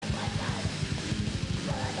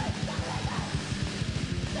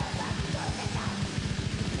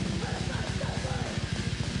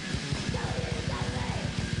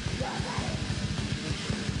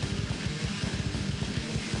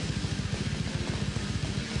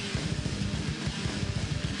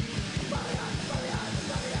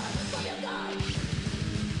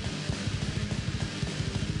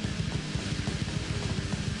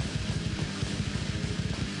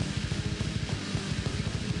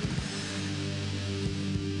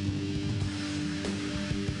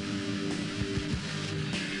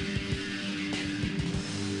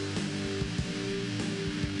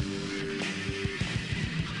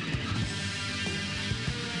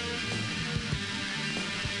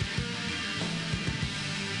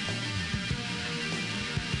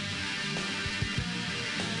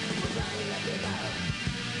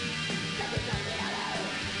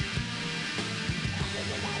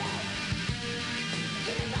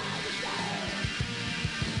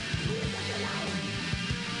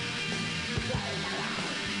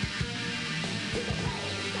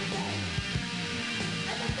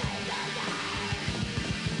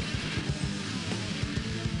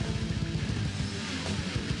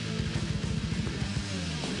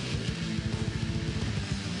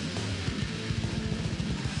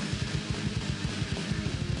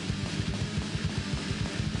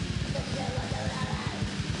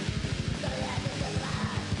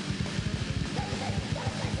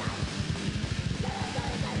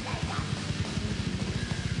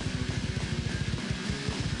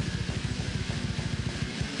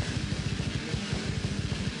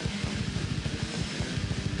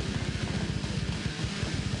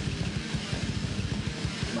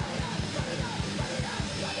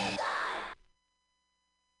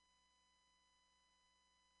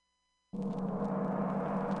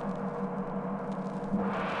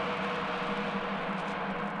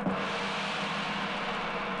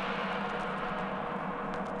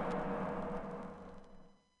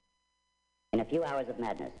few hours of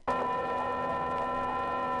madness.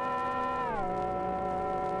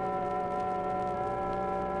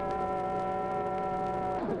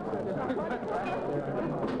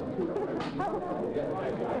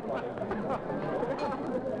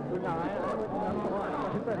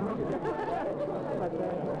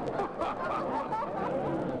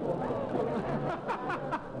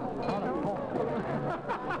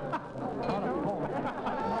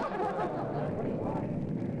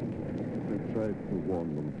 I tried to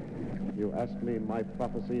warn them. You asked me my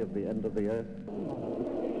prophecy of the end of the earth?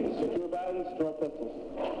 Secure balance to our pistols.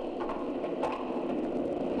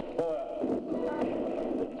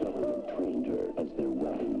 The government trained her as their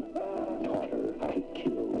weapon, taught her how to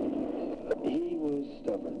kill. He was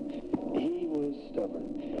stubborn. He was stubborn.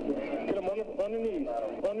 Get him on your knees.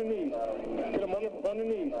 On your knees. Get him on your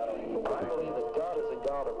knees. I believe that God is a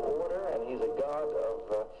God of order, and He's a God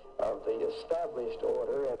of the established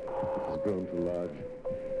order. It has grown too large.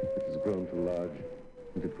 It has grown too large,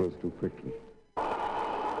 and it grows too quickly.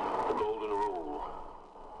 The golden rule.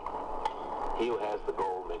 He who has the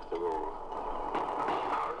gold makes the rule.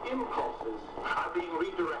 Our impulses are being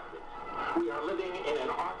redirected. We are living in an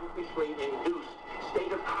artificially induced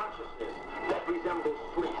state of consciousness that resembles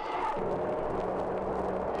sleep.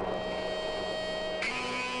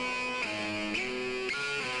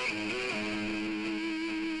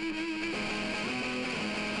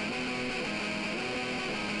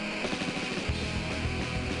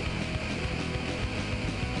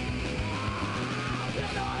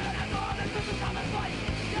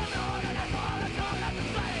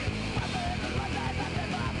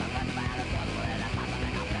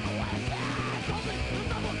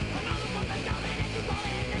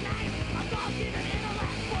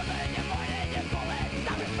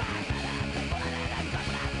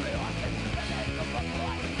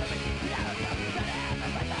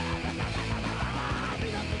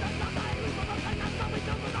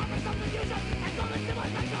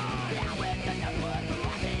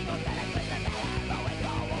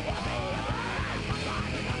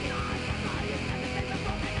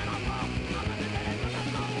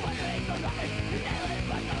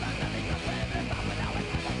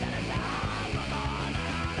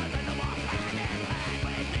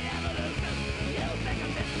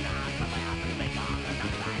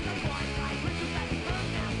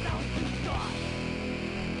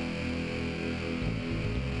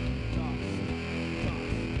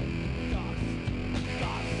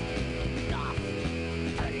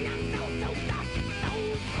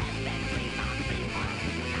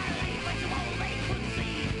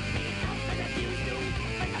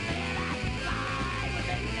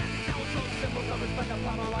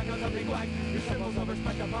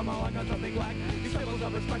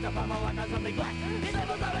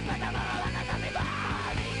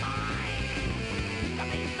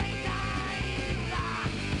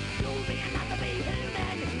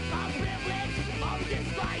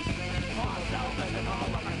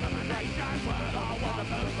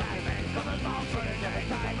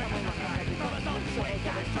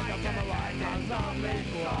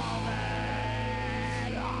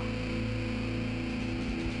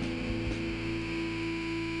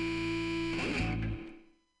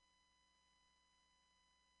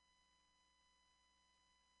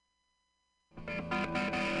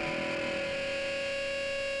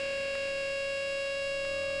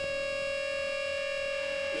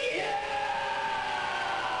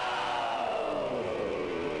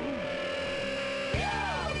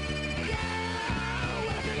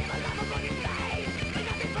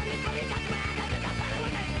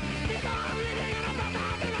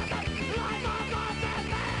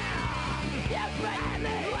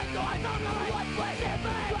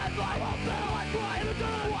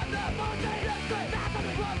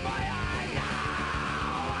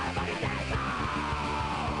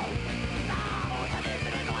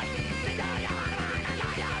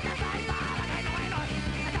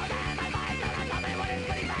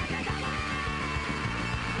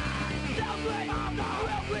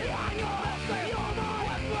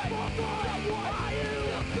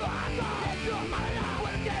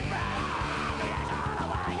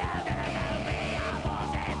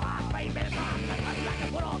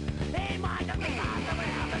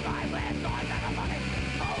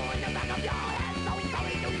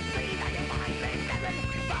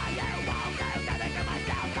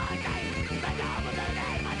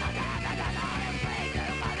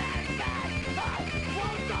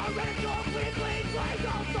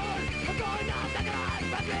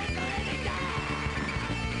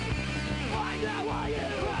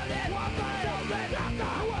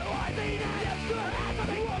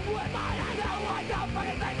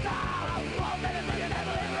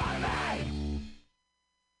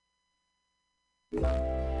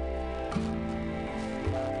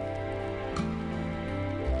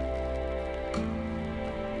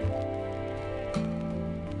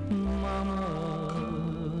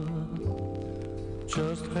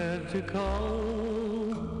 had to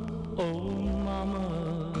call, oh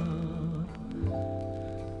mama,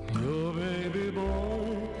 your baby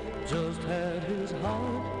boy just had his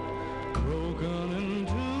heart broken in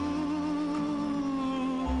two.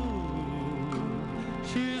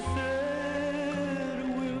 She said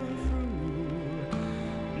we're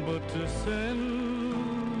through, but to send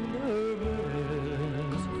her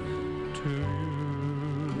best to you.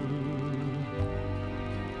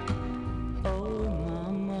 Oh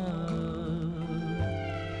mama,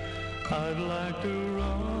 I'd like to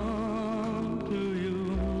run to you,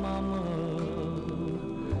 mama.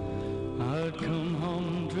 I'd come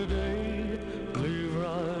home today, leave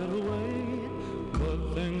right away, but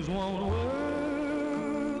things won't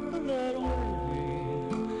work that way.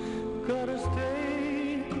 Gotta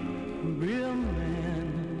stay, be a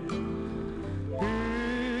man,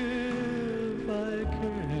 if I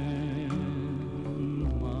can,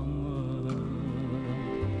 mama.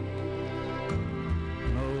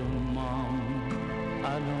 No, mom, I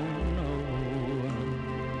don't know.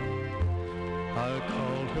 I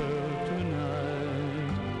called her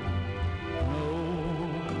tonight. No,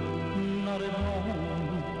 not at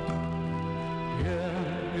home.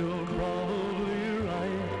 Yeah, you're probably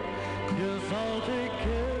right. Yes, I'll take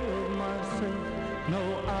care of myself. No,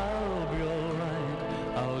 I'll be all right.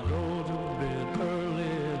 I'll go to bed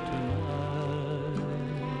early tonight.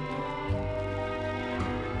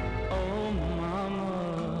 Oh, mama,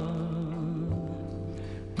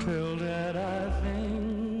 tell Dad I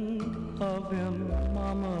think of him,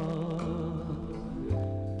 mama.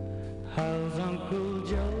 How's Uncle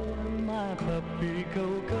Joe and my puppy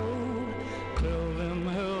Coco? Tell them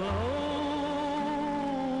hello.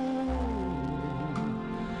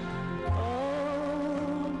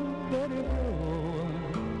 Oh, Betty Boy,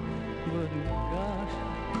 but gosh,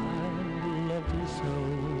 I love you so.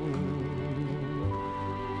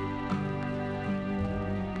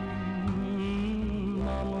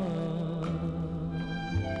 Mama,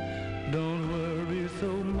 don't worry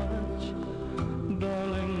so much,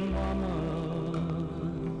 darling mama.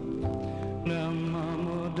 Now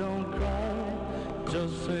mama, don't cry,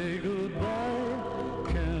 just say goodbye.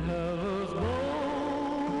 Can't have us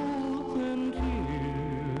both in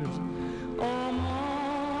tears. Oh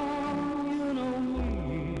mom, you know me.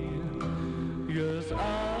 Yes,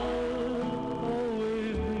 I'll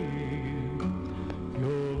always be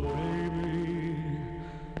your baby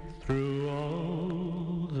through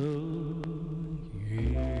all the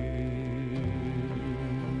years.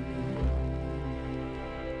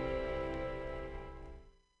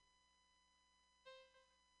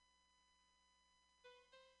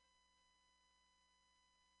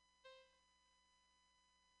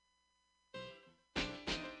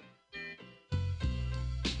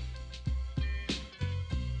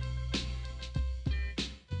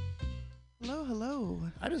 Hello, hello.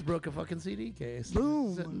 I just broke a fucking CD case.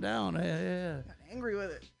 Boom. Sitting down. Yeah. Got angry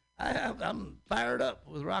with it. I'm fired up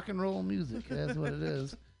with rock and roll music. That's what it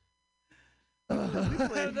is.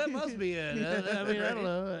 That must be it. I mean, I don't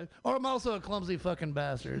know. Or I'm also a clumsy fucking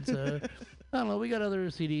bastard. So I don't know. We got other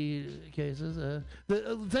CD cases.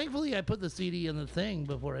 Thankfully, I put the CD in the thing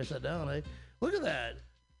before I sat down. Look at that.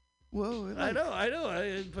 Whoa. I know.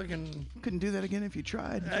 I fucking couldn't do that again if you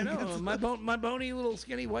tried. I know. My bony little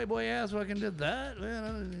skinny white boy ass fucking did that. Man,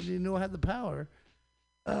 I didn't know I had the power.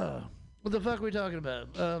 What the fuck are we talking about?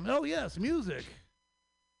 Oh, yes, music.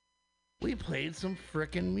 We played some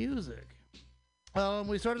frickin' music.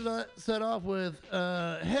 We started set off with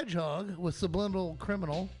Hedgehog with Subliminal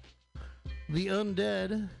Criminal, The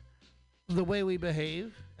Undead, The Way We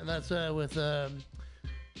Behave, and that's with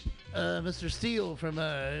Mr. Steele from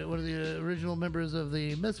one of the original members of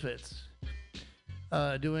the Misfits,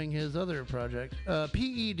 doing his other project.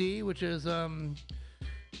 PED, which is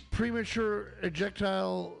Premature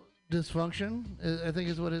Erectile Dysfunction, I think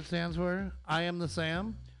is what it stands for. I Am the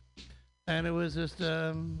Sam. And it was just,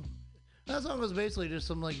 that song was basically just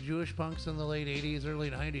some like Jewish punks in the late 80s, early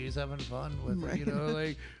 90s having fun with, right. You know,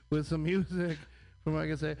 like with some music, from what I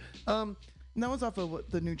can say. And that was off of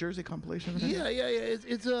the New Jersey compilation. Right? Yeah.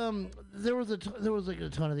 It's there was like a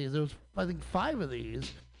ton of these. There was, I think, 5 of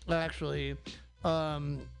these actually.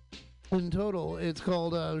 In total, it's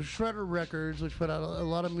called Shredder Records, which put out a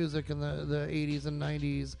lot of music in the 80s and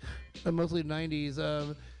 90s, mostly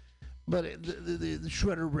 90s. But the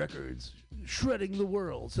Shredder Records, shredding the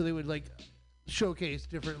world. So they would like showcase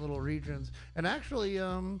different little regions. And actually,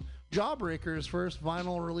 Jawbreaker's first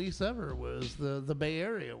vinyl release ever was the Bay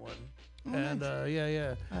Area one. Oh, and nice.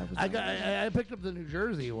 yeah. I picked up the New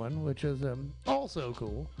Jersey one, which is also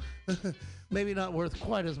cool. Maybe not worth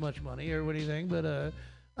quite as much money, or what do you think? But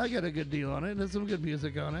I got a good deal on it. There's some good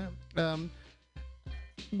music on it.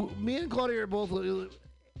 Me and Claudia are both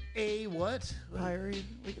a what? Priory.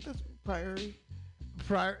 Look at this priory.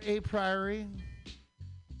 Priory.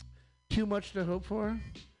 Too much to hope for.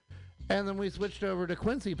 And then we switched over to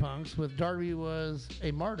Quincy Punks with Darby Was a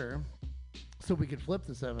Martyr, so we could flip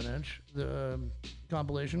the 7-inch, the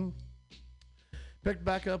compilation. Picked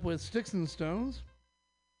back up with Sticks and Stones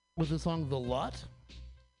with the song The Lot.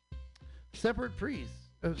 Separate Piece.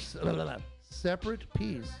 Separate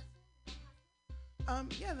Piece.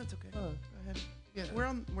 Yeah, that's okay. Go ahead. Yeah,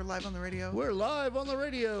 we're live on the radio. We're live on the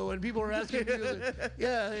radio, and people are asking you.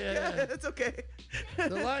 Yeah. That's okay. The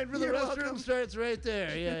line for the You're restroom welcome. starts right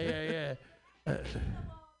there. Yeah.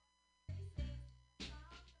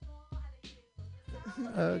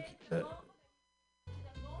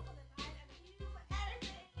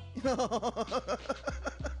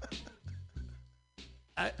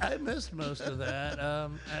 I missed most of that.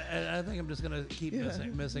 I think I'm just gonna keep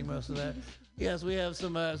missing most of that. Yes, we have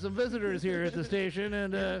some visitors here at the station,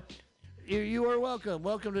 and you are welcome.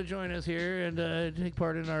 Welcome to join us here and take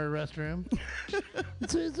part in our restroom.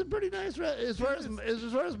 It's a pretty nice as far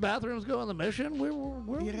as bathrooms go on the Mission. We're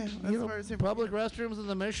public restrooms in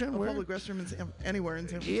the Mission. We're public restrooms anywhere in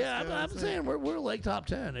San Francisco. Yeah, I'm saying we're like top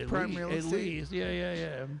 10 at least.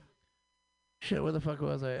 Yeah. Shit, where the fuck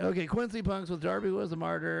was I? Okay, Quincy Punks with Darby Was a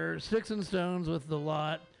Martyr, Sticks and Stones with The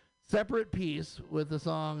Lot, Separate Piece with the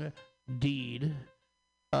song Deed,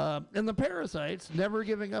 and the Parasites, Never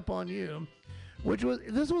Giving Up on You,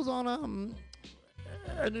 this was on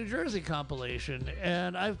a New Jersey compilation,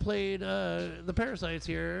 and I've played the Parasites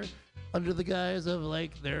here under the guise of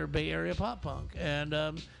like their Bay Area pop punk, and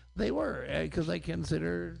they were, because I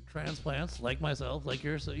consider transplants like myself, like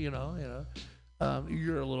you're,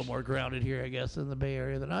 you're a little more grounded here, I guess, in the Bay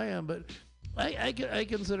Area than I am, but I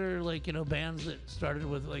consider, like, bands that started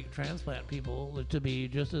with, like, transplant people to be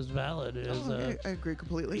just as valid as... I agree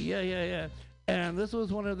completely. Yeah. And this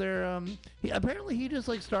was one of their... apparently, he just,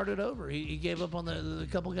 like, started over. He gave up on the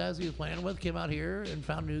couple guys he was playing with, came out here and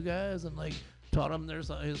found new guys and, like, taught them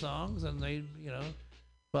his songs, and they,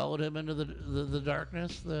 followed him into the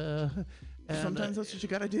darkness, And, sometimes that's what you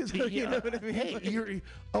gotta do. So you know what I mean? Hey,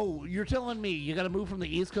 you're telling me you gotta move from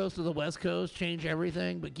the East Coast to the West Coast, change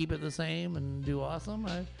everything, but keep it the same and do awesome?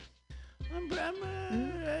 I'm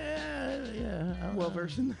well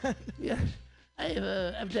versed in that. Yeah,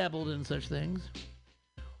 I've dabbled in such things.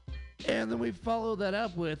 And then we follow that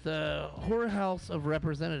up with Whorehouse of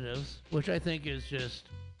Representatives, which I think is just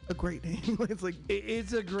a great name.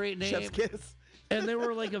 It's a great name. Chef's kiss. And they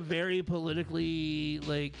were like a very politically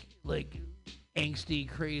like angsty,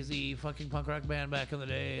 crazy fucking punk rock band back in the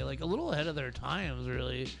day, like a little ahead of their times,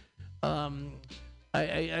 really.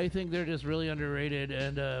 I think they're just really underrated,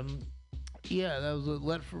 and that was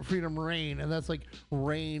Let Freedom Rain, and that's like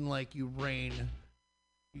rain, like you rain,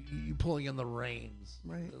 you pulling in the reins,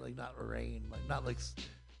 right? Like not rain, like not like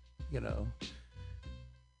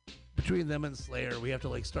between them and Slayer, we have to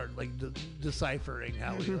like start like deciphering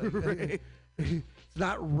how we like. Right. It's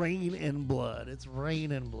not Rain in Blood. It's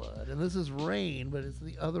Rain in Blood. And this is Rain, but it's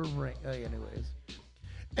the other rain. Anyways.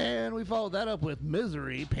 And we followed that up with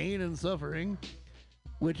Misery, Pain and Suffering,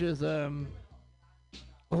 which is, hold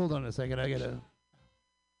on a second. I gotta.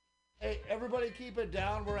 Hey, everybody keep it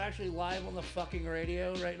down. We're actually live on the fucking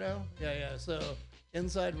radio right now. Yeah. So,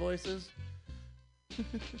 inside voices.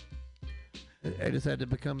 I just had to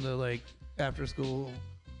become the, like, after school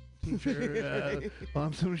teacher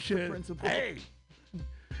on some shit. Hey!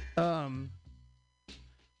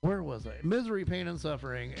 Where was I? Misery, Pain, and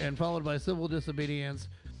Suffering, and followed by Civil Disobedience,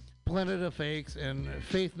 Planet of Fakes, and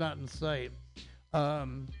Faith Not in Sight.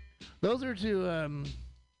 Those are two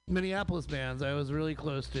Minneapolis bands I was really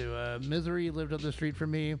close to. Misery lived up the street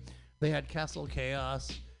from me. They had Castle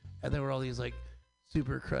Chaos, and they were all these, like,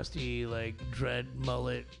 super crusty, like, dread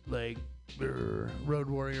mullet, like, road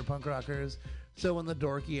warrior punk rockers. So when the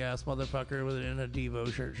dorky ass motherfucker in a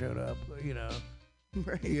Devo shirt showed up,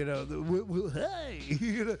 right. Hey,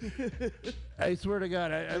 I swear to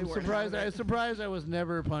God, I'm surprised. I'm surprised I was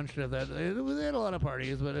never punched at that. They had a lot of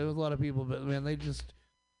parties, but it was a lot of people. But man, they just,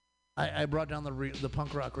 I brought down the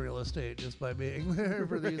punk rock real estate just by being there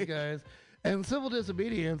for these guys. And Civil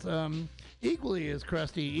Disobedience, equally as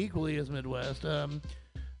crusty, equally as Midwest.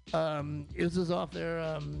 This is off their,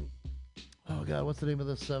 oh God, what's the name of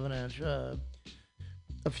this 7-inch?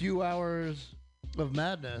 A Few Hours of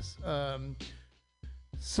Madness.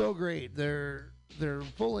 So great. Their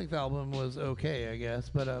full-length album was okay, I guess.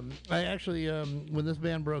 But I actually, when this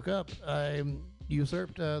band broke up, I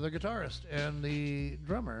usurped the guitarist and the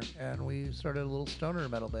drummer, and we started a little stoner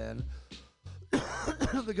metal band.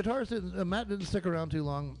 the guitarist Matt didn't stick around too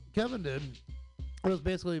long. Kevin did. It was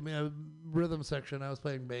basically a rhythm section. I was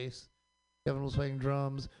playing bass. Kevin was playing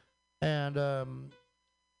drums, and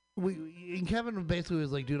Kevin basically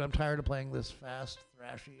was like, "Dude, I'm tired of playing this fast,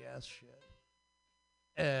 thrashy ass shit,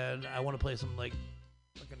 and I want to play some like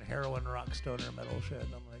fucking heroin rock stoner metal shit."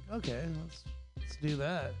 And I'm like, "Okay, let's do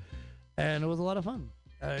that," and it was a lot of fun.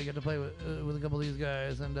 I got to play with a couple of these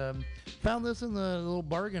guys, and found this in the little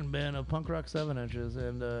bargain bin of punk rock 7-inches,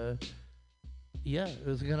 and yeah, it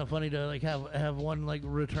was kind of funny to like have one like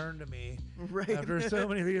return to me after so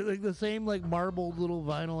many years. Like the same like marbled little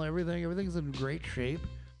vinyl, everything's in great shape,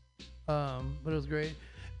 but it was great.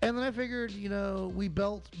 And then I figured, we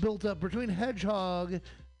built up between Hedgehog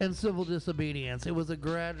and Civil Disobedience. It was a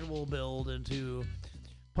gradual build into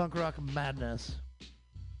punk rock madness,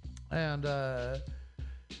 and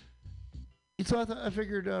so I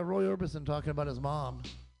figured Roy Orbison talking about his mom,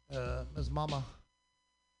 his mama.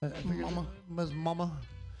 His mama.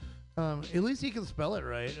 At least he can spell it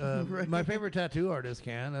right. Right. My favorite tattoo artist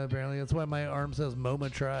can, apparently. That's why my arm says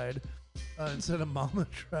MoMA tried instead of Mama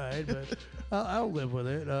tried. But I'll live with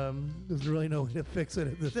it. There's really no way to fix it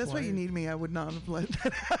at this point. That's why you need me. I would not have let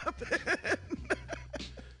that happen.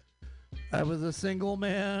 I was a single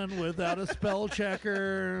man without a spell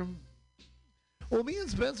checker. Well, me and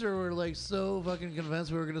Spencer were like so fucking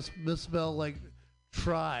convinced we were going to misspell like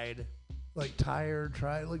tried. Like tired,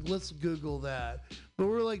 like let's Google that. But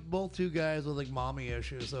we're like both two guys with like mommy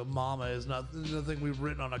issues, so mama is nothing we've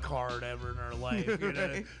written on a card ever in our life. You know,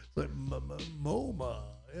 it's like MoMA.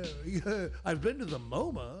 Yeah. I've been to the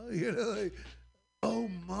MoMA. Like, oh,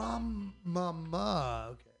 mama.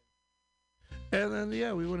 Okay. And then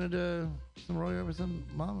we went into some Roy Orbison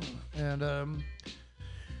Mama, and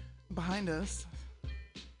behind us.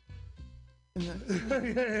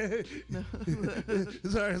 Sorry,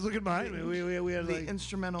 I was looking behind me. We had the like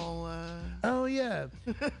instrumental. Oh yeah,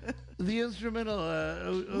 the instrumental.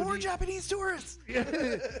 More Japanese tourists. Yeah.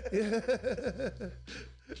 They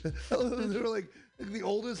were like the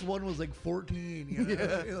oldest one was like 14.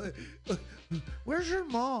 Yeah. Where's your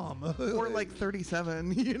mom? Or like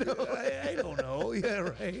 37. I don't know. Yeah,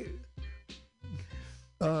 right.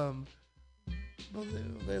 Well,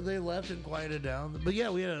 they left and quieted down. But yeah,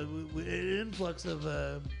 we had an influx of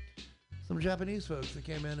some Japanese folks that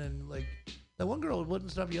came in, and like that one girl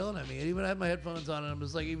wouldn't stop yelling at me. I even had my headphones on, and I'm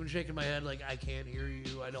just like even shaking my head like, I can't hear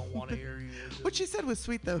you. I don't want to hear you. What she said was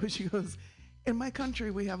sweet though. She goes, in my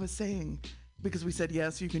country we have a saying, because we said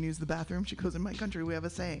yes, you can use the bathroom. She goes, in my country we have a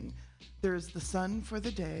saying. There's the sun for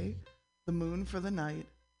the day, the moon for the night,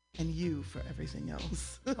 and you for everything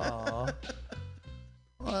else. Aw.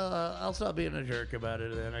 I'll stop being a jerk about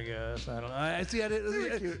it then, I guess. I don't know. I see, I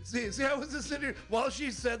was just sitting here while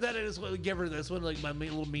she said that. I just want to give her this one, like my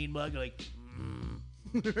little mean mug, like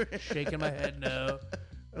shaking my head no.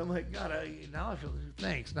 And I'm like, God, now I feel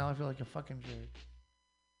thanks. Now I feel like a fucking jerk.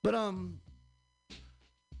 But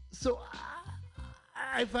so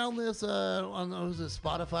I found this on was it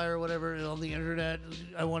Spotify or whatever on the internet.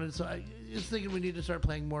 I was thinking we need to start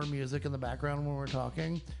playing more music in the background when we're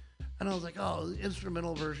talking. And I was like, oh,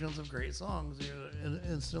 instrumental versions of great songs,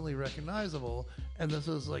 instantly recognizable. And this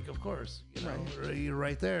is like, of course, you're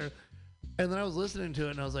right there. And then I was listening to it,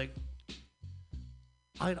 and I was like,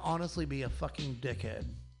 I'd honestly be a fucking dickhead.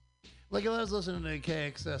 Like if I was listening to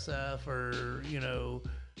KXSF or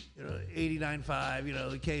 89.5,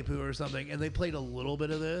 the K-Poo or something, and they played a little bit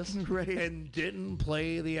of this right. and didn't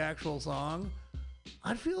play the actual song,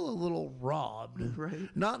 I'd feel a little robbed. Right.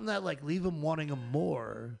 Not in that like leave them wanting them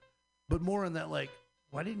more. But more in that, like,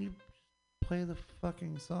 why didn't you play the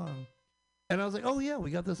fucking song? And I was like, oh, yeah,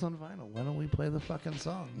 we got this on vinyl. Why don't we play the fucking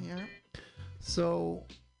song? Yeah. So.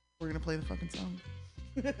 We're going to play the fucking song.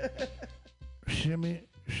 Shimmy,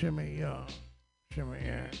 shimmy, yeah. Shimmy,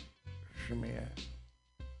 yeah. Shimmy, yeah.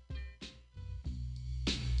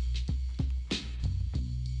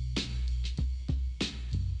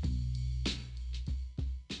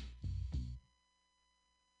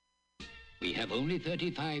 We have only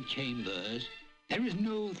 35 chambers. There is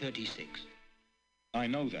no 36. I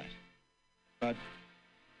know that. But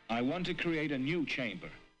I want to create a new chamber.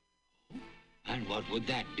 And what would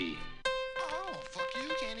that be? Oh, fuck you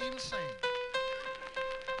can't even sing.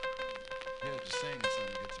 Yeah, just sing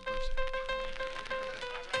something to get some pussy.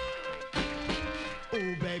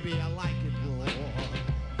 Oh, baby, I like it raw.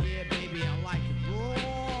 Yeah, baby, I like it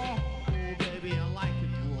raw. Oh, baby, I like it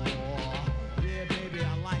raw. Yeah, baby,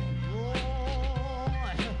 I like it raw.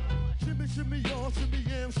 Shimmy, shimmy, y'all, shimmy,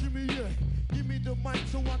 yam, shimmy, yeah. Give me the mic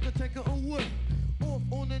so I can take it away. Off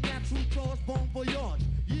on the natural charge, bon voyage.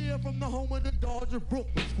 Yeah, from the home of the Dodger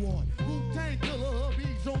Brooklyn squad. Wu-Tang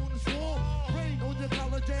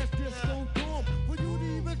ass disco dumb for you to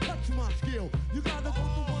even touch my skill. You gotta go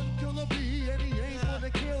to one killer bee and he ain't gonna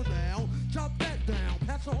kill now. Chop that down,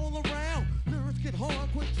 pass it all around. Lyrics get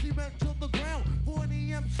hard, quick cement to the ground. For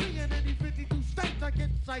any MC in any 52 states, I get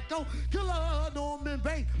psycho. Killer Norman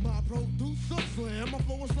Bates, my producer slam. My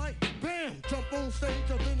flow is like bam, jump on stage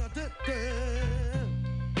and then I did that.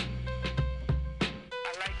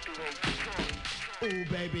 Oh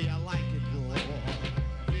baby, I like it raw.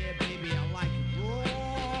 Yeah, baby, I like it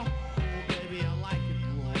raw. Oh baby, I like it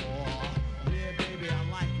raw. Yeah, baby, I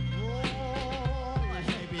like it raw.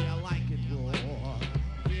 Baby, I like it raw.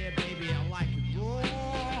 Yeah, baby, I like it raw.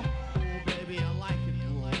 Oh baby, I like it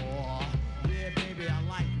raw. Yeah, baby, I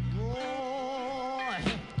like it raw.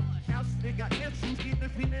 House they got essence, keep the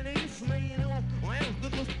feeling ain't slaying off. Well,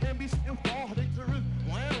 good looks can be still far. They turn.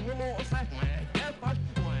 Well, we're more like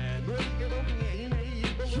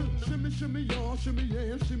shimmy y'all, shimmy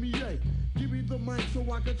yeah, shimmy yeah. Give me the mic so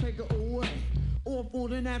I can take it away. Or for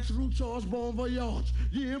the natural charge, bon voyage.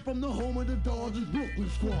 Yeah, from the home of the Dodgers, Brooklyn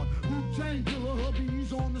squad. Wu-Tang Killer,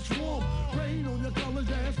 hubbies on the swarm. Rain on your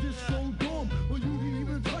college ass, this so dumb. But you didn't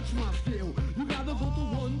even touch my skill. You gotta go to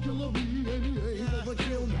one killer bee and he ain't never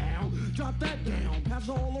kill now. Drop that down, pass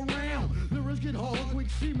all around. Lyrics get hard, quick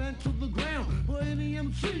cement to the ground. For any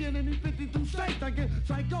MC in any 52 states, I get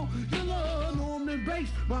psycho, killer, Norman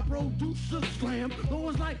Bates. My producer slam, though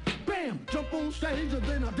it's like bam, jump on stage and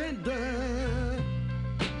then I did that.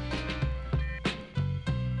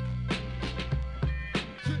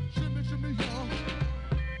 Shimmy, shimmy, y'all.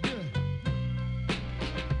 Yeah.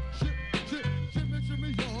 Shimmy, shimmy,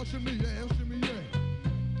 y'all. Shimmy, yeah, shimmy, yeah.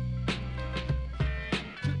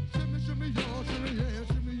 Shimmy, shimmy, y'all. Shimmy, yeah,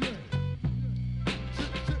 shimmy, yeah.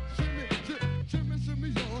 Shimmy, shimmy,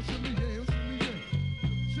 y'all. Shimmy, yeah, shimmy, yeah.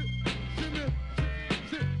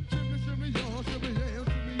 Shimmy, y'all. Shimmy, yeah,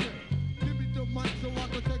 shimmy, yeah. Give me the mic so I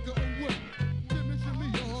can take it away. Shimmy,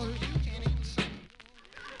 y'all. You can't even sing.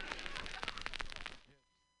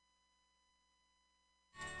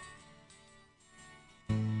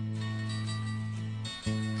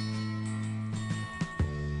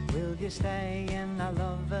 Will you stay in our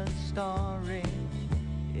lover's story?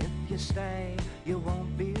 If you stay, you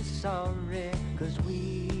won't be sorry, 'cause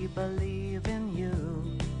we believe in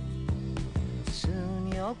you.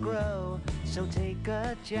 Soon you'll grow, so take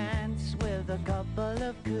a chance with a couple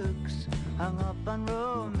of kooks hung up on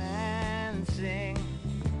romancing.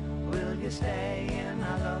 Will you stay in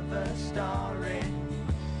our lover's story?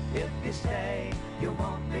 If you stay, you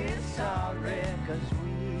won't be sorry, 'cause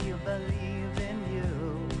we believe in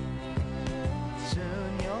you.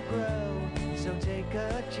 Soon you'll grow, so take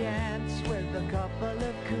a chance with a couple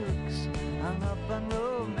of kooks hung up on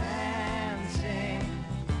romancing.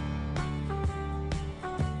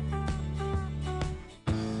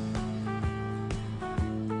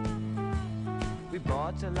 We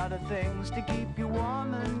bought a lot of things to keep you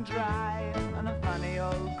warm and dry, and a funny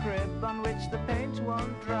old crib on which the paint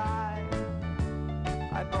won't dry.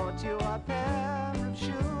 I bought you a pair of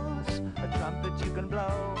shoes, a trumpet you can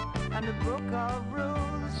blow, and a book of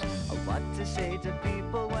rules of what to say to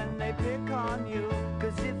people when they pick on you.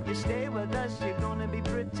 'Cause if you stay with us, you're gonna be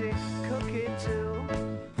pretty cookie too.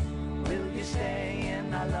 Will you stay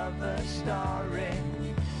in our lover's story?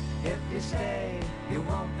 If you stay, you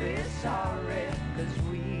won't be sorry, 'cause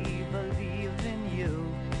we believe in you.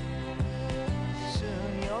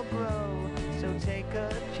 Soon you'll grow, so take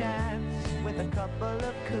a chance with a couple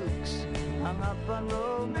of kooks hung up on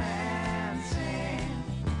romancing.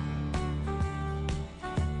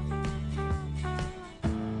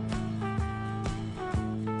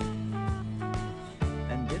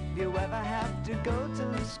 And if you ever have to go to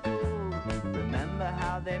school, remember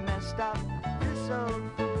how they messed up this old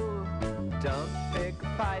fool. Don't pick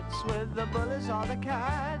fights with the bullies or the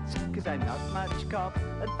cats, 'cause I'm not much cop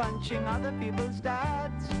at punching other people's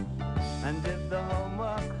dads. And if the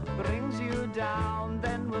homework brings you down,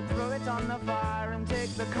 then we'll throw it on the fire and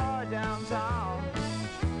take the car downtown.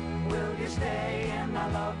 Will you stay in our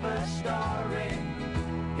lover's story?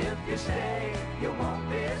 If you stay, you won't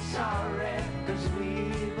be sorry, 'cause we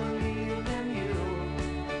believe in you.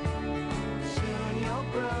 Soon you'll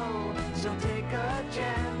grow, so take a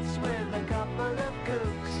chance with a couple of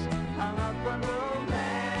kooks hung up on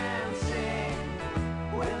romancing.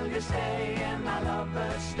 Will you stay in our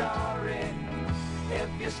lover's story? If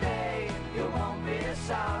you stay, you won't be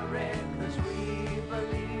sorry, 'cause we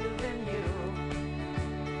believe in you.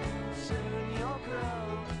 Soon you'll grow,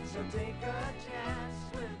 so take a chance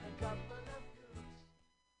with a couple of kooks.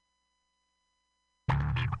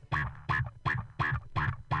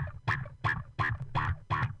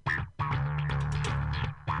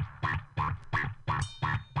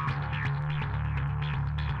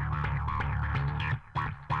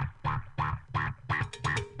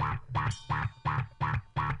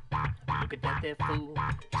 got that fool.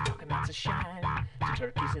 He's talking lots of shine to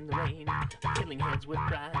turkeys in the rain, filling heads with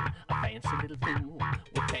brine. A fancy little fool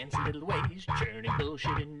with fancy little ways, churning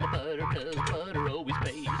bullshit into butter, 'cause butter always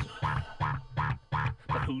pays.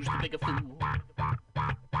 But who's the bigger fool?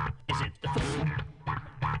 Is it the fool?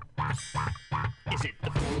 Is it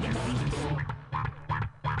the fool?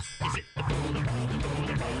 Is it the fool?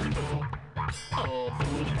 Oh,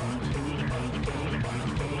 fool.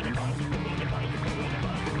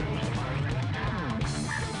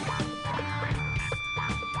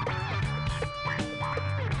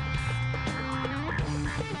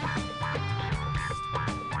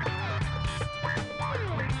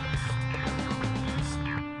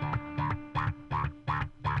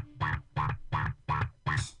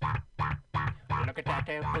 Look at that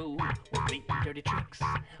there fool with bleeding dirty tricks.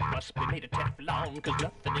 Must be made of Teflon, 'cause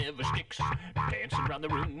nothing ever sticks. Dancing around the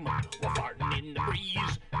room while farting in the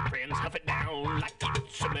breeze. Friends huff it down like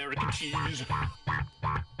it's American cheese.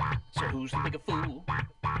 So who's the bigger fool?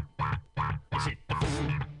 Is it the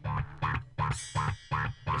fool?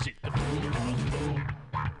 Is it the fool?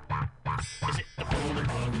 Is it the fool?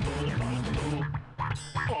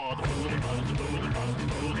 Oh, the fool.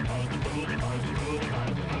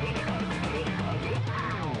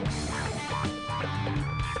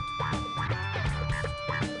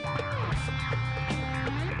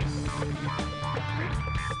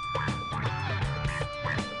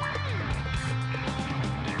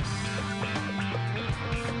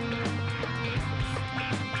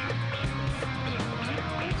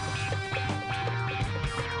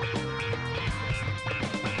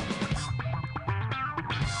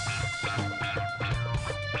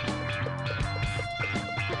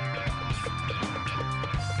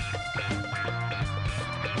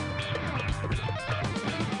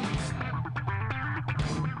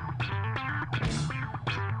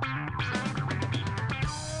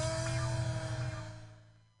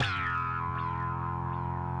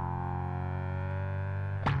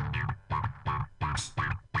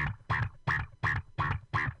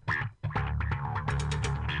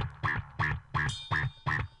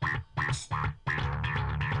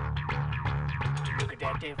 Look at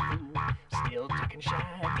that there fool, still talking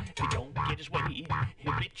shine. If he don't get his way,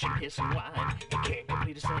 he'll bitch and piss and whine. He can't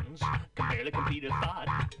complete a sentence, can barely complete a thought.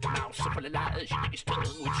 Mouth so full of lies, you think his tongue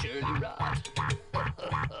would surely rot.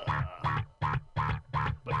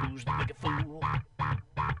 But who's the bigger fool?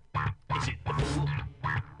 Is it the fool?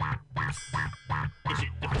 Is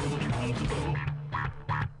it the fool?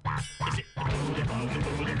 Is it the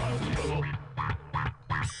fool?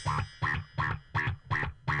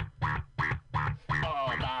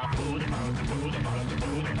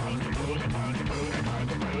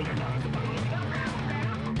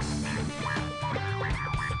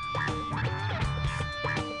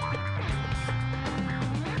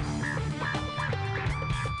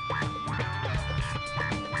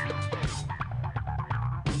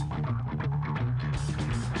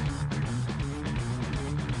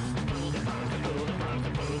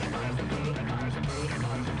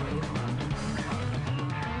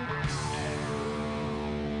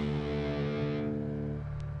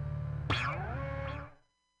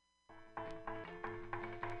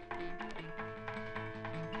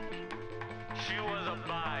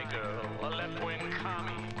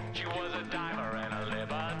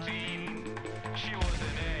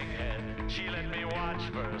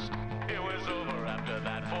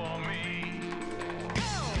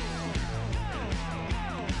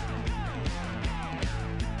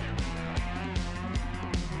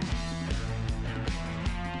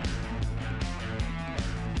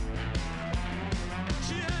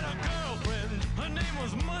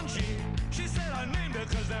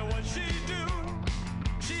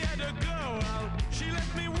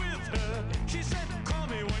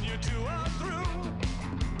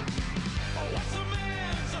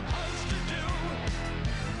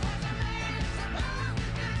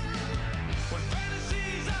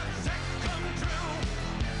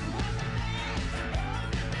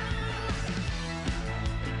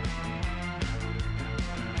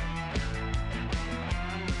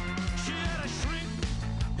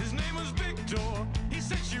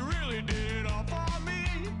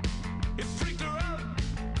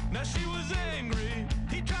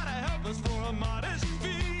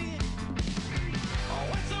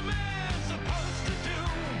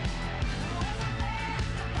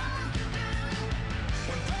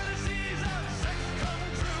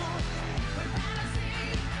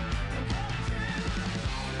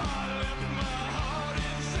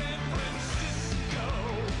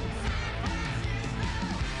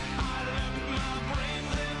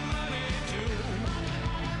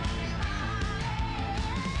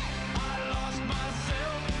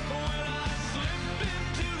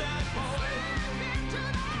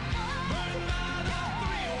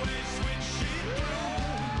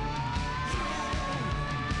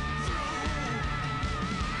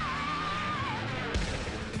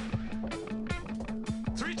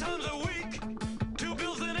 times a week, 2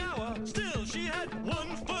 bills an hour. Still, she had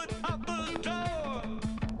 1 foot out the door.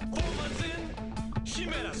 4 months in, she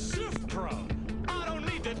met a surf pro. I don't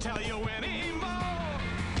need to tell you anymore.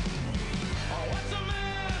 Oh, what's a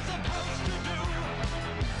man supposed to do?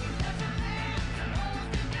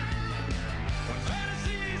 When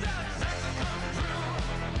fantasies of sex come true.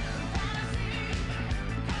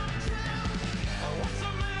 Oh, what's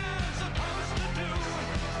a man supposed to do?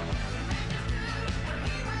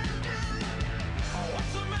 Oh,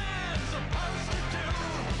 what's a man supposed to do?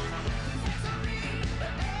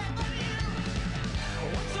 Oh,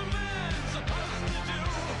 what's a man supposed to do?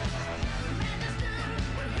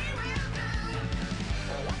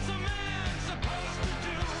 Oh, what's a man supposed to do? What's a man supposed to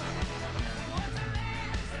do?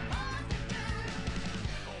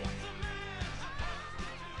 Oh, what's a man supposed to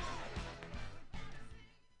do?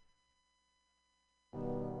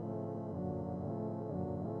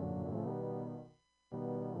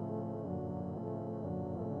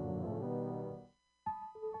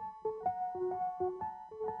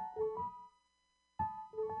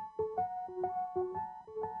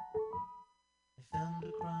 I found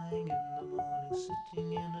her crying in the morning, sitting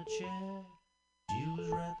in a chair. She was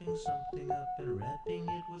wrapping something up and wrapping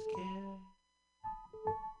it with care.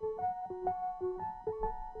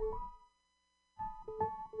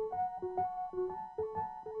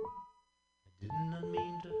 I did not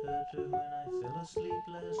mean to hurt her when I fell asleep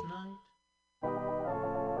last night.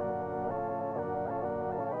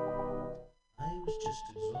 I was just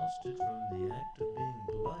exhausted from the act of being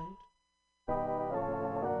polite.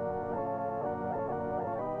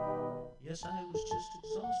 Yes, I was just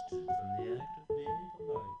exhausted from the act of being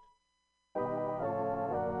polite.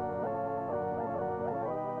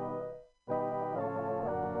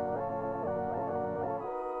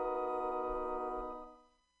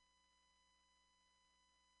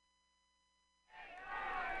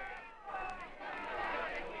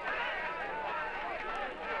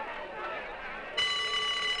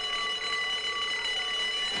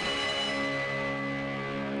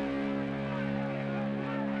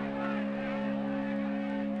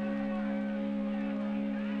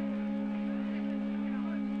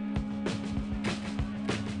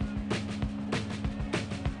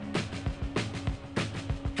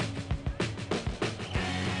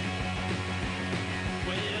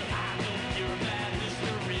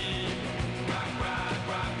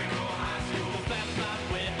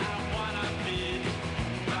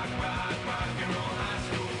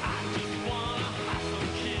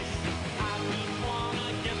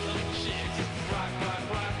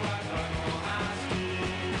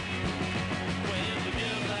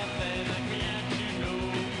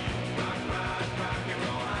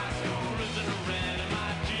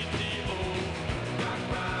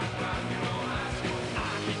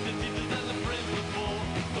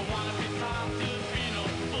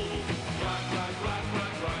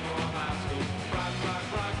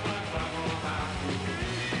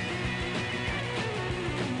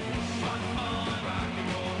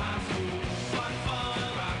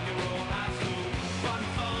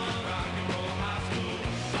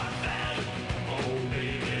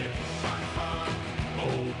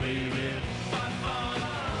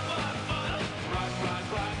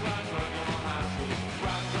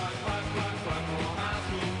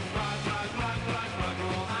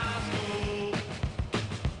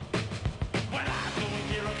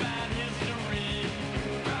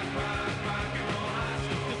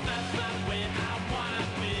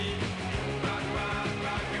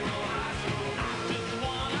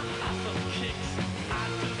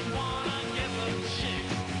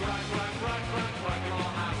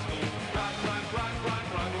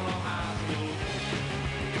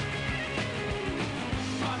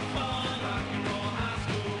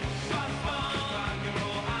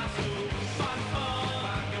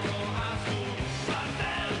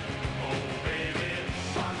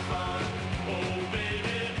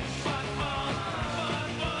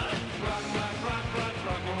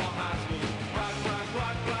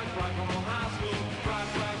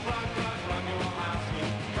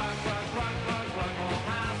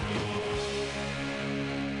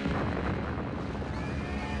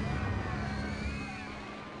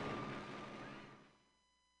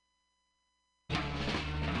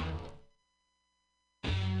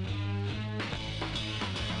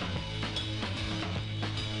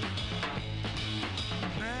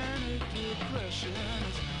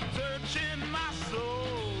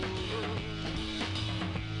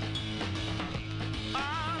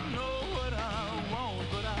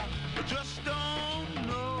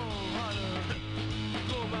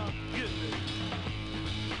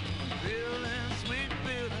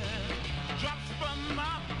 from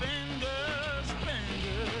my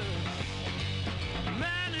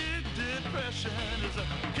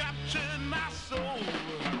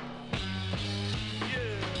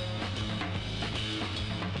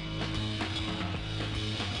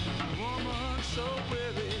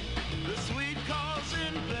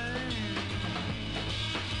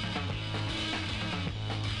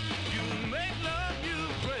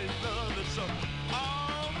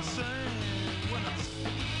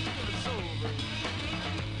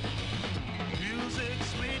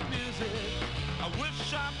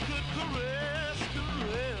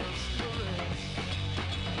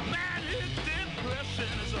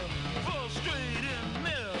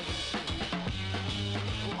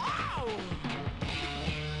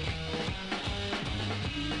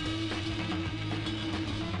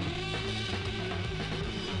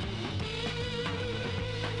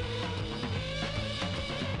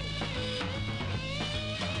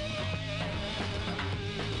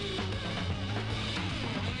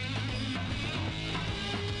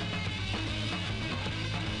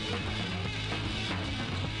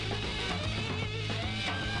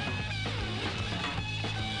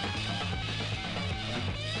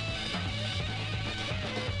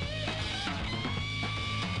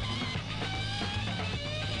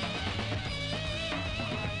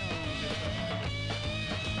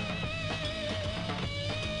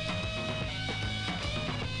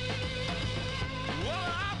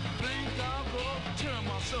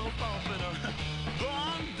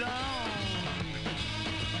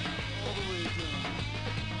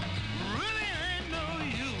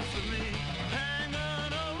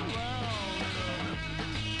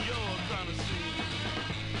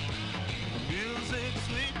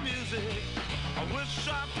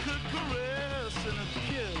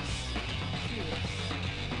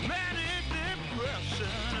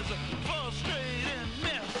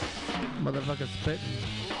Motherfucker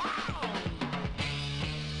spitting.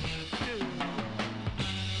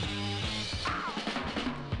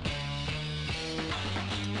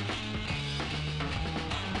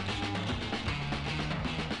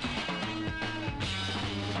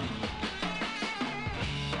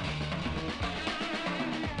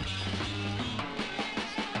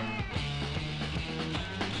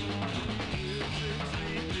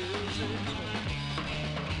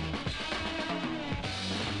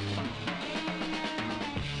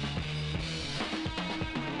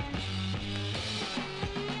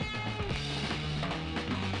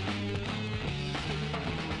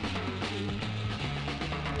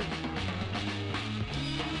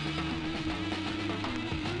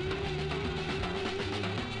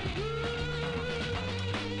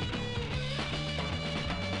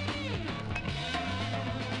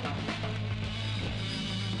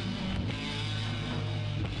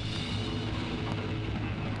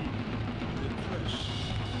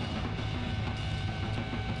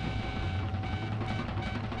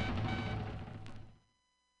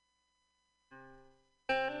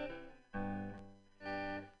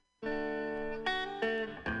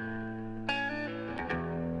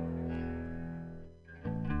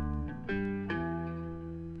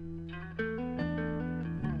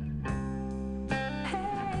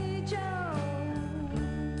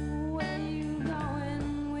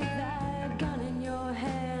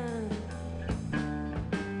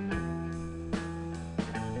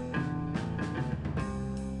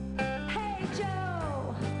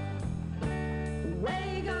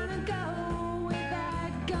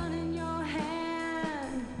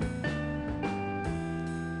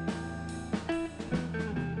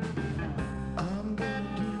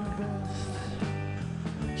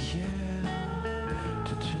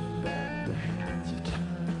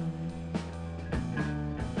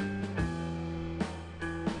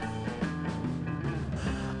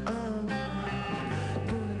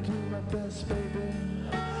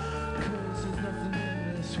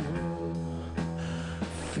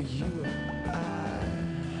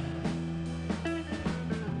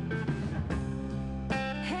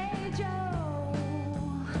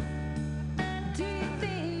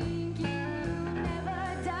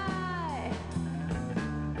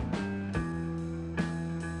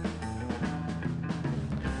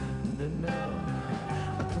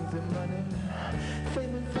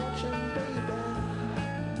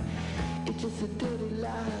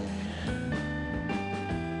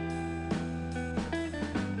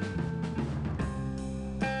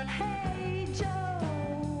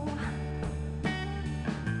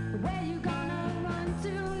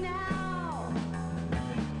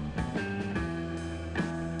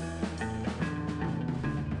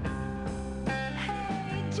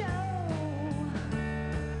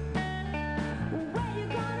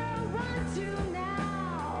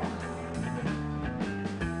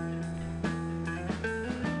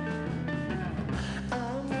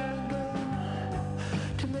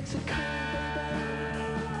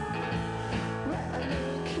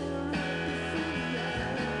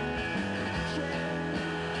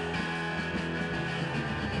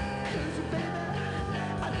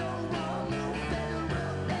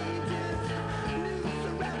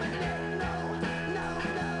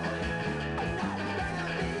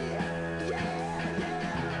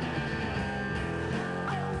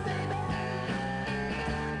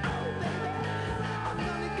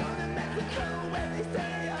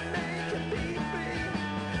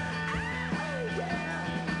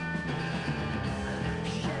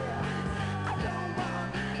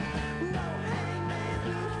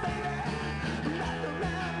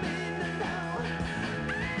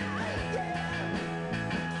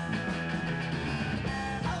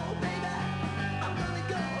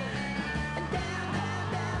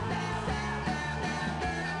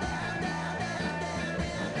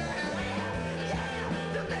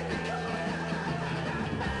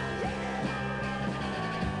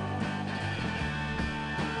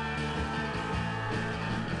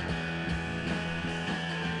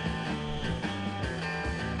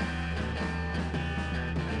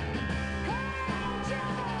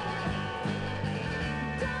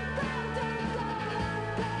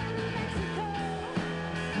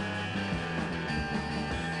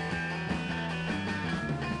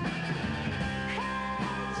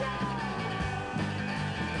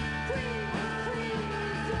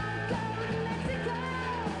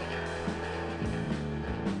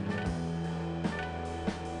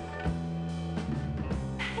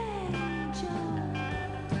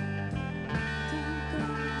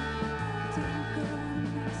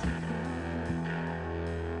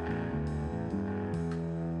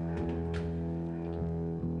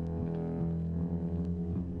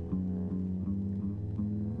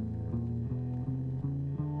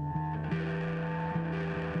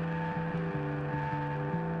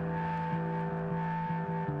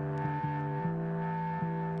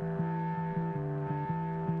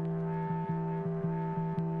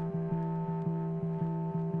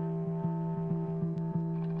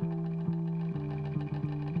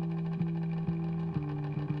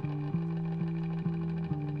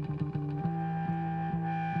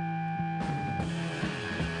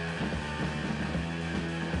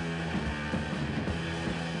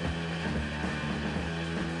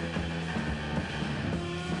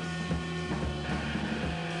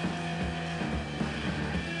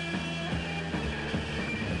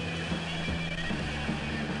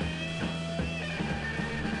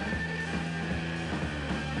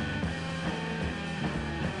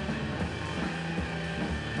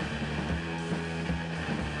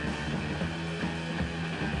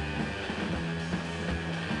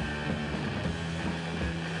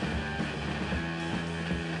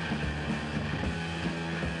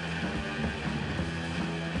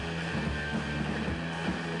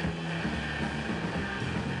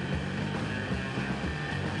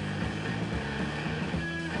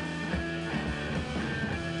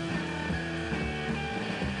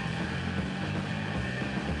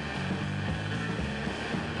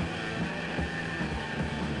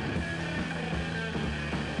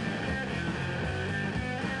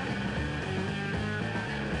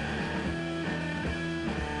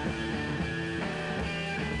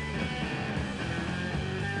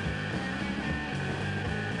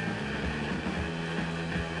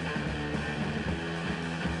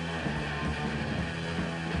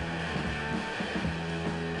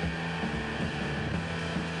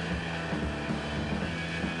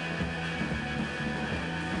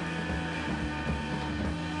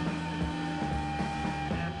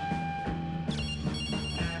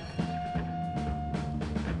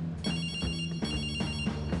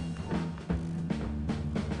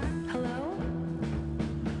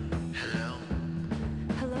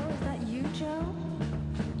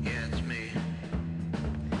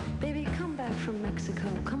 from Mexico.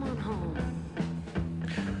 Come on home.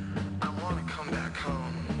 I wanna come back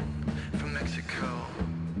home from Mexico.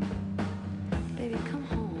 Baby, come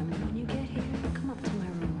home. When you get here, come up to my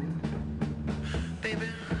room. Baby,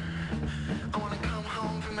 I wanna come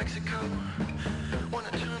home from Mexico.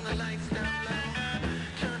 Wanna turn the lights down low.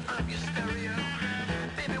 Turn up your stereo.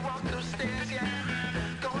 Baby, walk those stairs, yeah.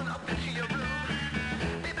 Going up into your room.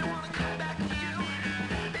 Baby, wanna come back to you.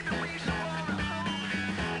 Baby, we so far at home.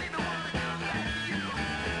 Baby, wanna come back to you.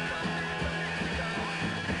 Come back from Mexico.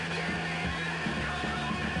 Yeah, baby, come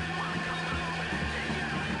home. Wanna come home to you.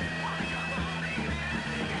 Wanna come home, baby.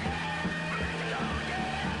 Yeah, from Mexico, yeah.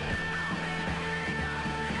 Oh, baby, hang on.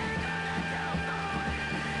 Hang on that telephone. And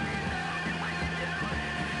love me when you do. I'm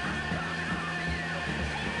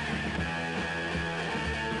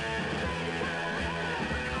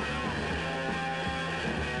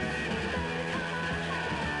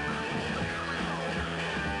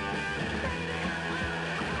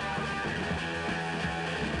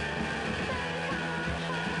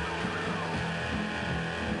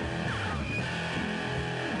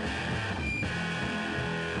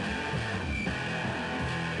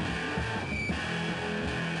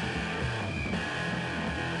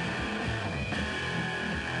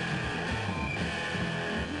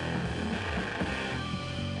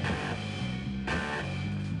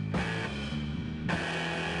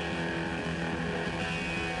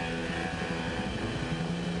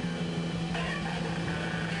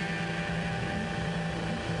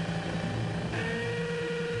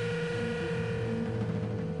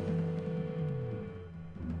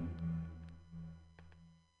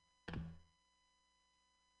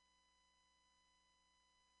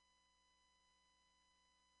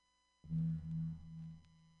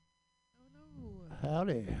coming home to you.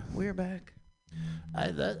 Howdy. We're back.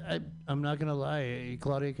 I'm not gonna lie,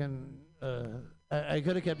 Claudia can. I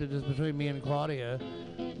could have kept it just between me and Claudia,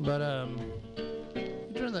 but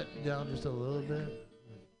you turn that down just a little bit.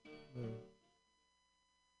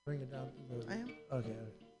 Bring it down. I am. Okay.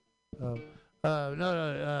 No.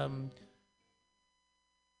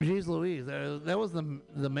 Jeez Louise, that was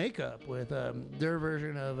the makeup with their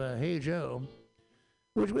version of Hey Joe,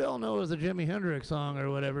 which we all know is a Jimi Hendrix song or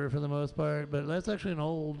whatever for the most part, but that's actually an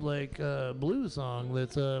old like blues song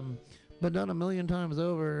that's been done a million times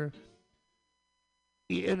over,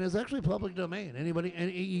 and it's actually public domain. Anybody,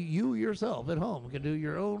 and you yourself at home can do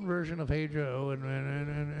your own version of Hey Joe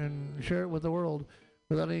and share it with the world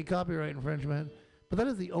without any copyright infringement. But that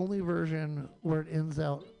is the only version where it ends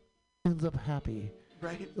up happy.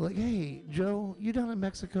 Right. Like, hey, Joe, you down in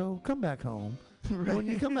Mexico? Come back home. Right. When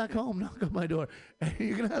you come back home, knock on my door. And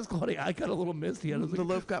you're going to ask Claudia, I got a little misty. The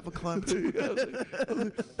loaf got verklempt.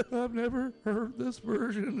 I've never heard this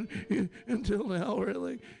version until now. Where,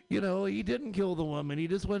 like, he didn't kill the woman. He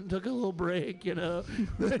just went and took a little break, and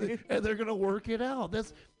they're going to work it out.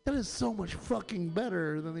 That is so much fucking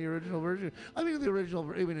better than the original version. I mean, the original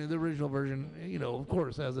version, of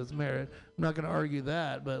course, has its merit. I'm not going to argue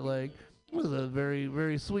that, but, like, it was a very,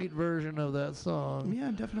 very sweet version of that song.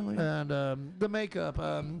 Yeah, definitely. And the makeup.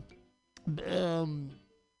 I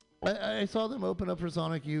saw them open up for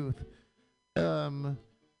Sonic Youth. Clay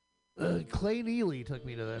Neely took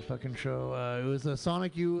me to that fucking show. It was a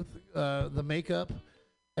Sonic Youth, the makeup,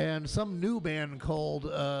 and some new band called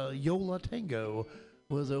Yola Tango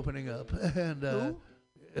was opening up. And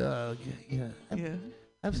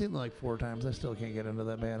I've seen them like 4 times. I still can't get into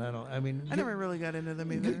that band. I never really got into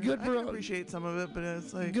them either. I can appreciate some of it, but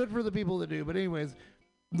it's like good for the people that do. But anyways,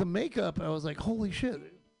 the makeup, I was like, holy shit,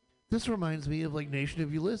 this reminds me of like Nation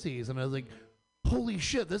of Ulysses, and I was like, holy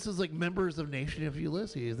shit, this is like members of Nation of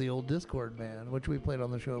Ulysses, the old Discord band, which we played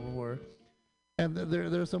on the show before, and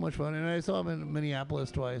they're so much fun. And I saw them in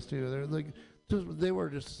Minneapolis twice too. They're like, they were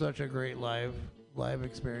just such a great live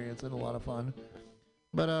experience and a lot of fun.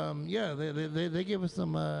 But they gave us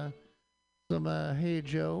some Hey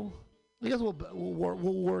Joe. I guess we'll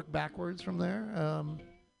work backwards from there.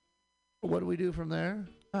 What do we do from there?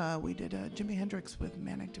 We did Jimi Hendrix with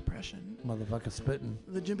Manic Depression. Motherfucker spitting.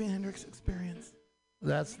 The Jimi Hendrix Experience.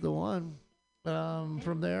 That's the one.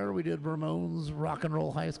 From there, we did Ramones Rock and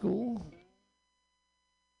Roll High School.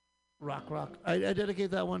 Rock. I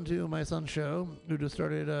dedicate that one to my son's show, who just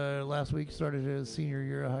started last week. Started his senior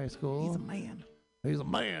year of high school. He's a man. He's a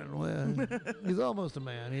man. Well, he's almost a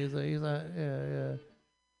man. He's a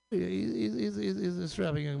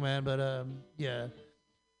strapping young man. But yeah,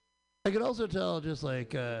 I could also tell just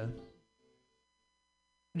like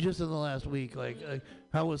just in the last week, like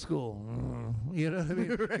how was school? You know what I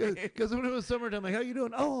mean? Because when it was summertime, like, how you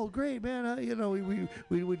doing? Oh, great, man.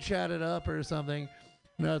 We would chat it up or something.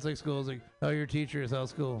 No, it's like school. It's like, how are your teachers?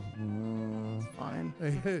 How's school? Fine.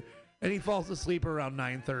 And he falls asleep around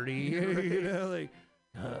 9:30. You know, like.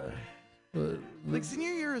 Like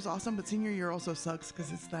senior year is awesome, but senior year also sucks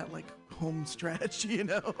because it's that like home stretch, you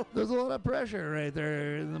know. There's a lot of pressure right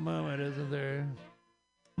there in the moment, isn't there?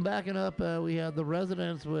 Backing up, we had The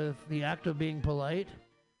Residents with The Act of Being Polite.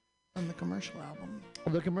 On the commercial album.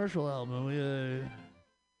 The commercial album.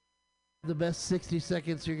 The best 60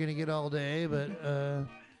 seconds you're going to get all day, but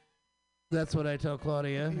that's what I tell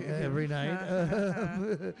Claudia every night.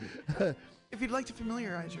 If you'd like to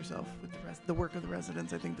familiarize yourself with the work of The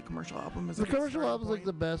Residents, I think the commercial album is the commercial album is like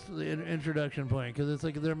the best introduction point because it's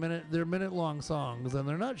like they're minute long songs and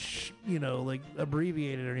they're not like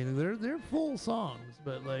abbreviated or anything. They're full songs,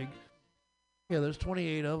 but like there's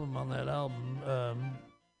 28 of them on that album.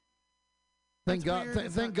 Thank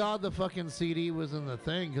God the fucking CD was in the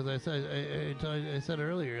thing because I said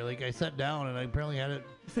earlier, like I sat down and I apparently had it.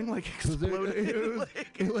 The thing like exploded.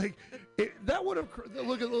 That would have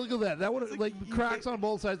look at that. That would have like cracks on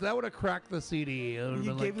both sides. That would have cracked the CD.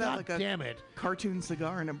 You gave that like a cartoon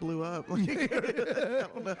cigar and it blew up. Like, I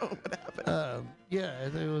don't know what happened. Yeah, I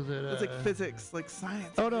think it was. It's like physics, like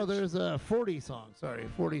science. Oh no, there's 40 songs. Sorry,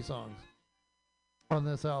 40 songs on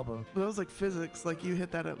this album. But that was like physics. Like you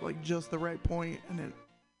hit that at like just the right point, and it.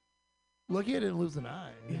 Lucky I didn't lose an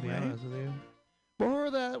eye. To be honest with you.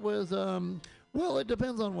 Before that was well, it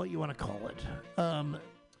depends on what you want to call it.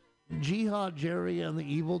 Jihad Jerry and the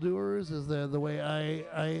Evildoers is the way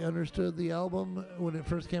I understood the album when it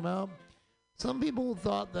first came out. Some people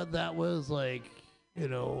thought that was like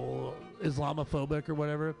Islamophobic or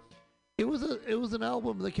whatever. It was an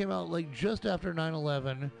album that came out like just after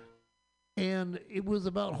 9/11. And it was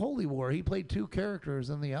about holy war. He played two characters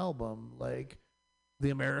in the album, like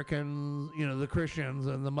the Americans, the Christians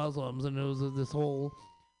and the Muslims, and it was this whole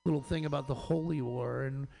little thing about the holy war.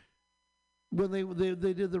 And when they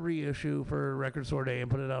did the reissue for Record Store Day and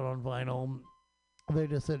put it out on vinyl, they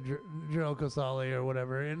just said Joe Casale or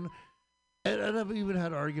whatever. And I've even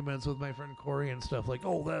had arguments with my friend Corey and stuff like,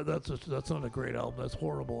 oh, that's not a great album. That's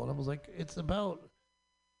horrible. And I was like, it's about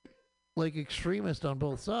like extremist on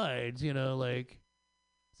both sides, like,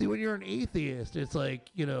 see, when you're an atheist, it's like,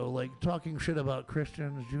 like talking shit about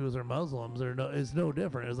Christians, Jews, or Muslims is no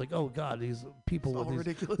different. It's like, oh God, these people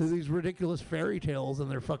with these ridiculous fairy tales in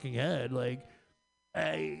their fucking head. Like,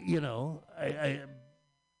 I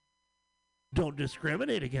don't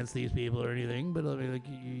discriminate against these people or anything, but I mean, like,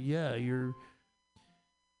 yeah, you're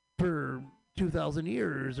for 2,000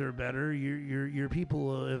 years or better, your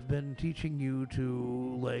people have been teaching you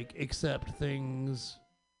to like accept things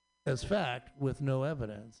as fact with no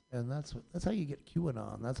evidence, and that's how you get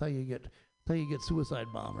QAnon. That's how you get suicide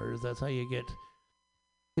bombers. That's how you get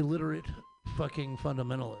illiterate fucking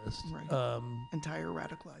fundamentalists. Right. Entire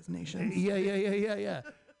radicalized nations. Yeah.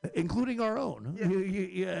 Including our own.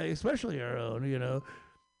 Yeah, especially our own.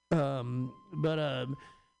 That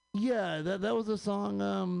was a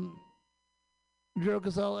song. Joe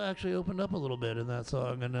Casale actually opened up a little bit in that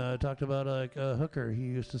song and talked about like a hooker he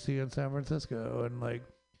used to see in San Francisco, and like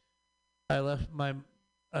I left my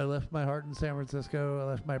heart in San Francisco. I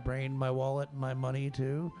left my brain, my wallet, and my money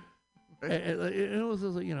too. It was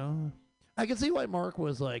I can see why Mark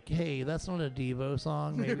was like, hey, that's not a Devo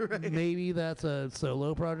song. Maybe that's a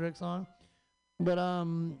solo project song. But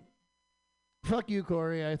fuck you,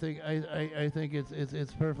 Corey. I think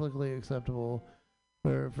it's perfectly acceptable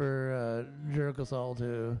for Joe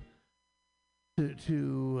Casale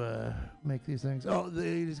to make these things. Oh,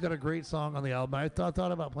 he's got a great song on the album. I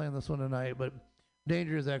thought about playing this one tonight, but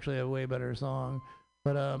Danger is actually a way better song.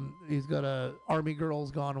 But he's got a Army Girls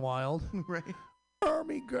Gone Wild. Right.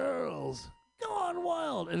 Army Girls Gone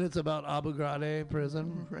Wild, and it's about Abu Ghraib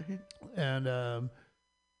prison. Right. And I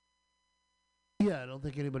don't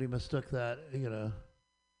think anybody mistook that. If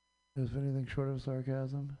anything short of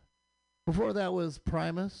sarcasm. Before that was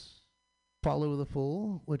Primus, Follow the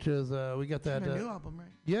Fool, which is we got that new album,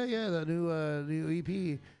 right? Yeah, that new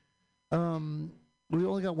EP. We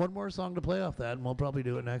only got one more song to play off that, and we'll probably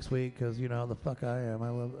do it next week because you know how the fuck I am. I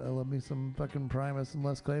love me some fucking Primus and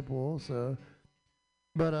Les Claypool. So,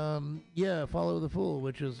 but Follow the Fool,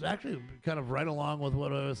 which is actually kind of right along with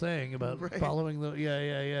what I was saying about following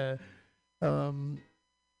the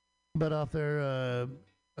but off their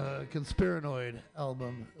Conspiranoid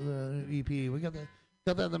album, the EP. We got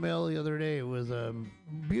that in the mail the other day. It was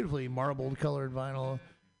beautifully marbled colored vinyl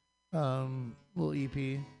little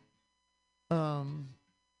EP.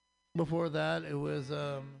 Before that it was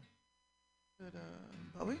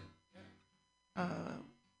Bowie?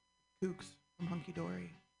 Kooks from Hunky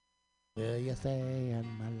Dory. Will you stay in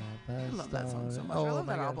my life I love that song so much. Oh, I love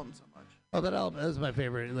my that God. album so much. Oh, that album is my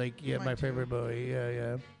favorite. Like, yeah, Mine my too. favorite Bowie.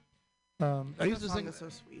 Yeah. I used to song sing. is so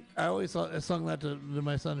sweet. I always sung that to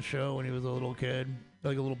my son's show when he was a little kid,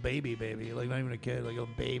 like a little baby, like not even a kid, like a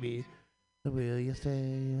baby. Will you stay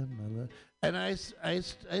in my life? And I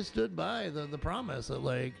stood by the promise that,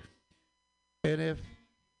 like, and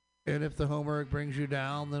if the homework brings you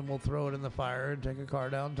down, then we'll throw it in the fire and take a car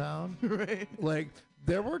downtown. Right. Like,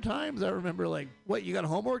 there were times I remember, like, what, you got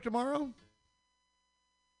homework tomorrow?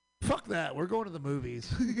 Fuck that. We're going to the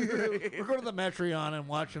movies. We're going to the Metreon and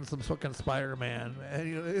watching some fucking Spider-Man. And,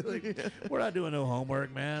 you know, like, we're not doing no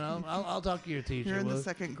homework, man. I'll talk to your teacher. You're in the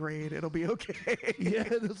second grade. It'll be okay. Yeah,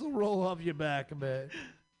 this will roll off your back a bit.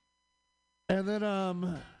 And then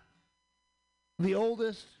the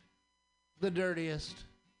oldest, the dirtiest,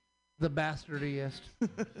 the bastardiest.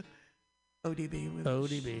 ODB with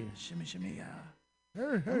ODB. Shimmy Shimmy, yeah.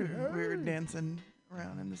 Hey. We were dancing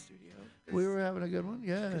around in the studio. We were having a good one,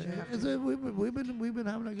 yeah. 'Cause you have We've been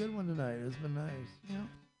having a good one tonight. It's been nice.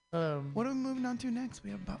 Yeah. What are we moving on to next?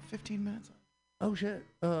 We have about 15 minutes left. Oh shit.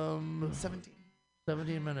 17.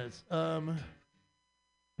 17 minutes.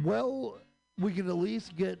 Well, we can at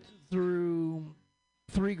least get through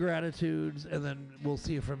 3 gratitudes, and then we'll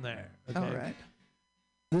see it from there. Okay? All right.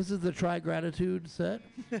 This is the Try Gratitude set.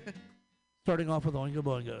 Starting off with Oingo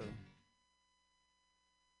Boingo.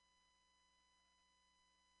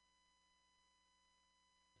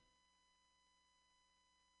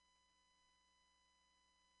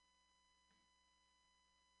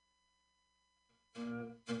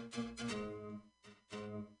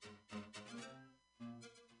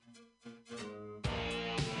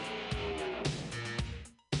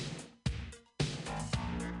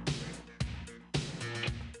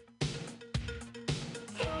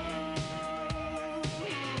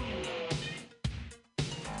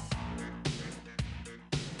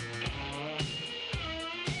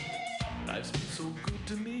 Life's been so good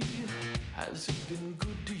to me. Has it been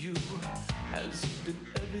good to you? Has it been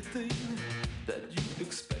everything that you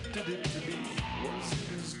expected it to be? Was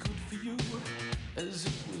it as good for you as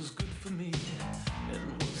it was good for me?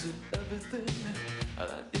 And was it everything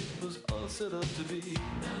that it was all set up to be?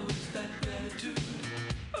 Now it's that gratitude